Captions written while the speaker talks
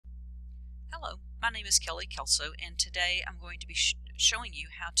Hello, my name is Kelly Kelso, and today I'm going to be showing you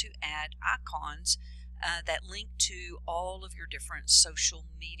how to add icons that link to all of your different social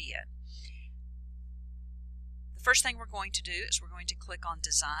media. The first thing we're going to do is we're going to click on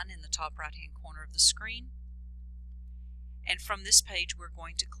Design in the top right hand corner of the screen, and from this page we're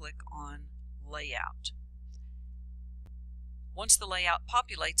going to click on Layout. Once the layout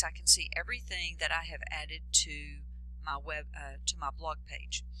populates, I can see everything that I have added to my blog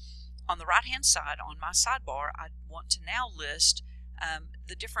page. On the right hand side, on my sidebar, I want to now list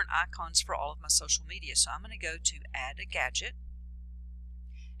the different icons for all of my social media. So I'm going to go to Add a Gadget.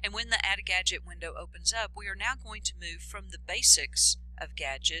 And when the Add a Gadget window opens up, we are now going to move from the basics of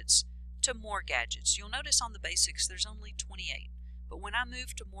gadgets to more gadgets. You'll notice on the basics there's only 28. But when I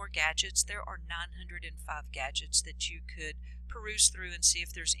move to more gadgets, there are 905 gadgets that you could peruse through and see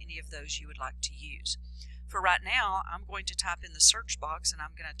if there's any of those you would like to use. For right now, I'm going to type in the search box and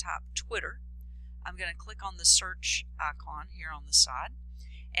I'm going to type Twitter. I'm going to click on the search icon here on the side.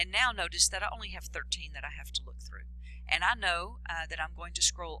 And now notice that I only have 13 that I have to look through. And I know that I'm going to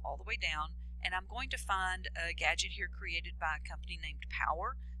scroll all the way down and I'm going to find a gadget here created by a company named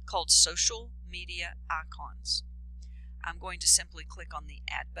Power called Social Media Icons. I'm going to simply click on the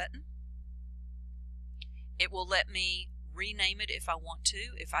Add button. It will let me rename it if I want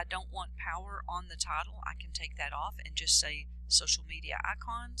to. If I don't want Power on the title, I can take that off and just say Social Media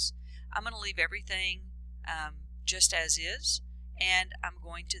Icons. I'm going to leave everything just as is, and I'm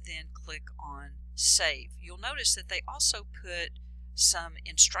going to then click on Save. You'll notice that they also put some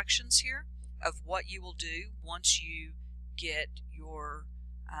instructions here of what you will do once you get your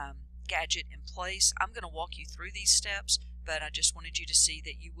gadget in place. I'm going to walk you through these steps, but I just wanted you to see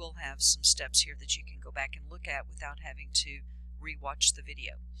that you will have some steps here that you can go back and look at without having to rewatch the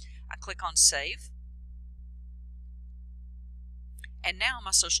video. I click on Save, and now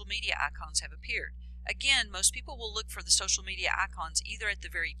my social media icons have appeared. Again, most people will look for the social media icons either at the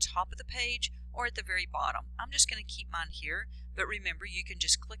very top of the page or at the very bottom. I'm just going to keep mine here, but remember you can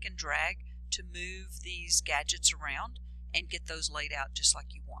just click and drag to move these gadgets around and get those laid out just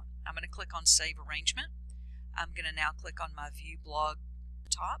like you want. I'm going to click on Save Arrangement. I'm going to now click on my View Blog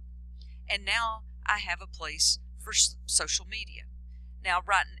top, and now I have a place for social media. Now,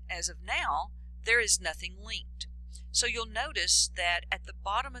 right as of now, there is nothing linked. So you'll notice that at the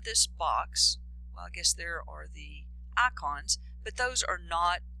bottom of this box, well, I guess there are the icons, but those are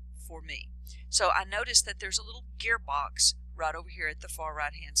not for me. So I notice that there's a little gearbox right over here at the far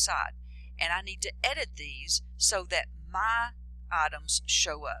right hand side, and I need to edit these so that my items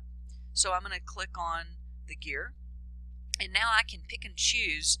show up. So I'm going to click on the gear, and now I can pick and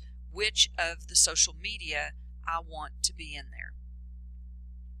choose which of the social media I want to be in there.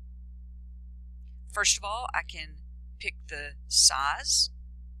 First of all, I can pick the size,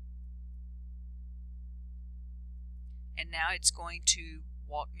 and now it's going to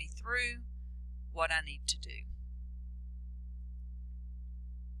walk me through what I need to do.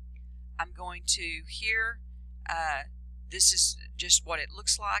 I'm going to here, this is just what it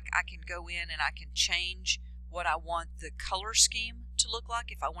looks like. I can go in and I can change what I want the color scheme to look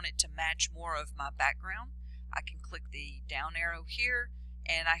like. If I want it to match more of my background, I can click the down arrow here,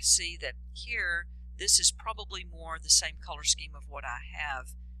 and I see that here this is probably more the same color scheme of what I have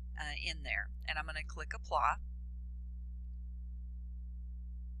in there. And I'm going to click Apply.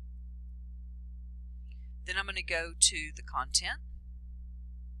 Then I'm going to go to the content,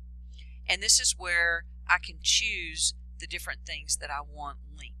 and this is where I can choose the different things that I want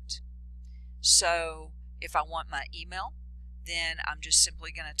linked. So if I want my email, then I'm just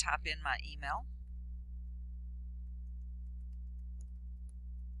simply going to type in my email.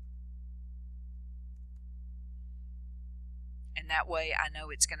 And that way I know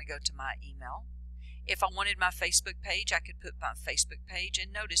it's going to go to my email. If I wanted my Facebook page, I could put my Facebook page.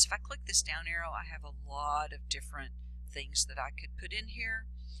 And notice if I click this down arrow, I have a lot of different things that I could put in here.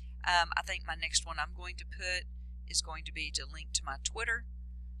 I think my next one I'm going to put is going to be to link to my Twitter,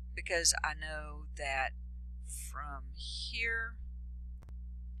 because I know that from here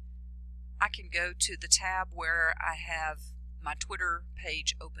I can go to the tab where I have my Twitter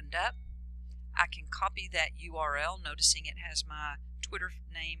page opened up. I can copy that URL, noticing it has my Twitter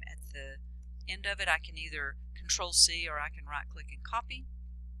name at the end of it. I can either Control-C or I can right click and copy,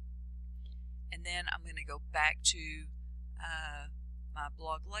 and then I'm going to go back to my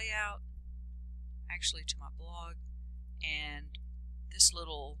blog layout, actually to my blog, and this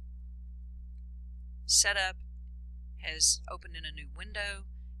little setup has opened in a new window,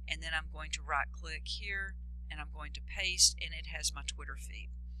 and then I'm going to right click here and I'm going to paste, and it has my Twitter feed.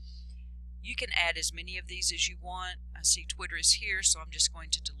 You can add as many of these as you want. I see Twitter is here, so I'm just going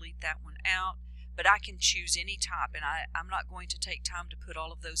to delete that one out. But I can choose any type, and I'm not going to take time to put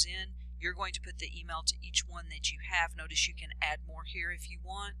all of those in. You're going to put the email to each one that you have. Notice you can add more here if you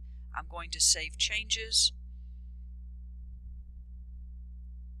want. I'm going to save changes.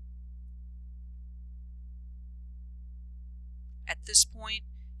 At this point,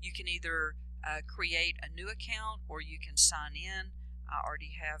 you can either create a new account or you can sign in. I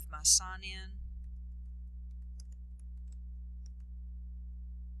already have my sign in.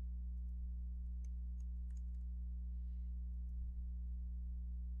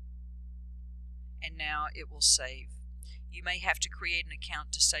 And now it will save. You may have to create an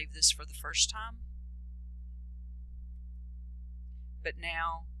account to save this for the first time. But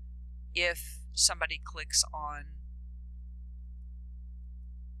now, if somebody clicks on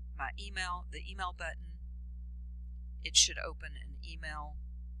my email, the email button, it should open an email,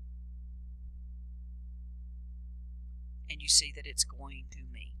 and you see that it's going to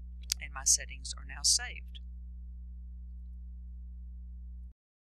me, and my settings are now saved.